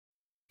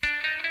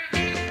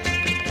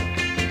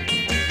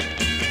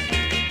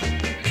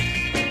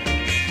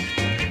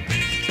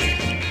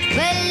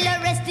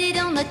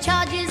the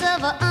charges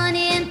of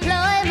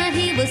unemployment.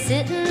 He was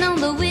sitting on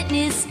the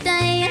witness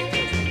stand.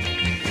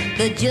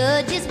 The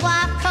judge's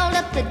wife called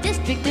up the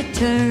district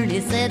attorney,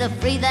 said,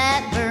 free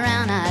that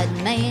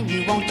brown-eyed man.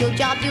 You want your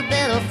job, you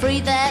better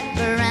free that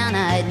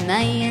brown-eyed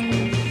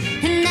man.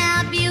 And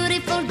now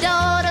beautiful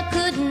daughter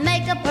couldn't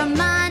make up her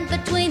mind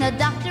between a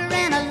doctor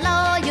and a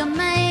lawyer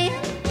man.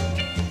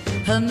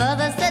 Her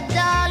mother said,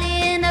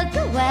 darling,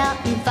 go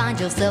out and find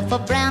yourself a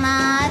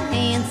brown-eyed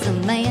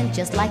handsome man,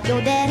 just like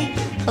your daddy,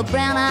 a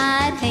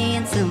brown-eyed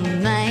handsome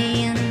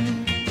man.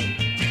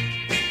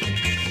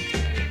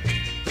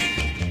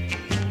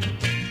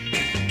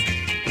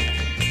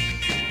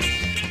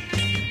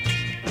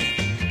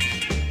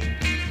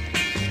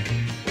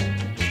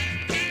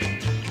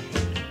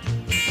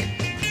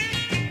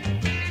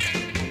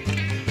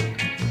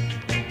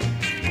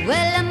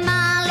 Well,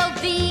 Milo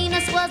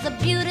Venus was a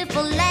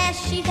beautiful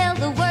lass. She held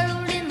the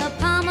world in the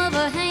palm of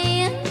her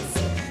hands.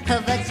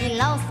 But she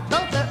lost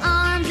both her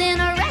arms in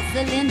a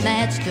wrestling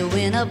match to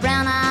win a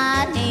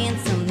brown-eyed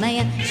handsome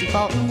man. She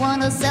fought and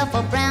won herself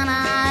a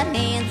brown-eyed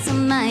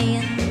handsome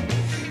man.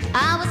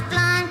 I was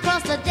flying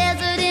across the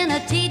desert in a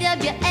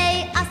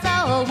TWA. I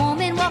saw a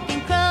woman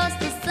walking across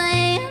the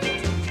sand.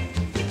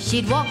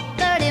 She'd walked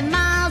 30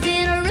 miles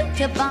in a route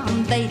to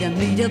Bombay to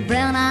meet a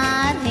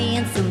brown-eyed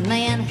handsome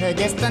man. Her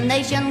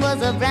destination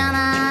was a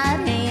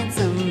brown-eyed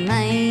handsome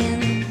man.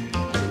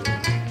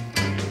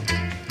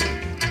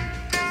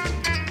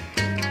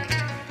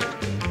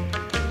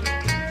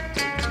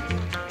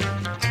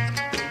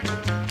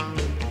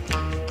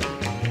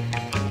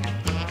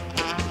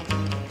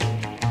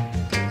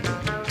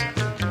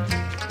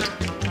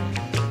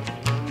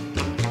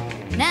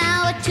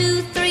 Now a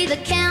 2-3 the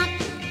count,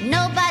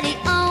 nobody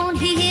on.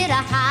 He hit a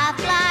high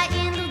fly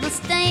into the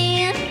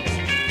stand.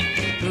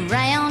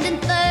 Round in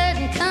third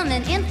and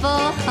coming in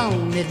for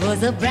home. It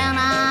was a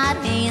brown-eyed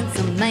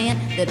handsome man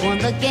that won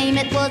the game.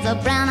 It was a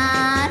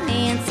brown-eyed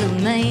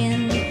handsome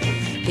man.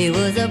 It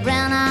was a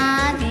brown-eyed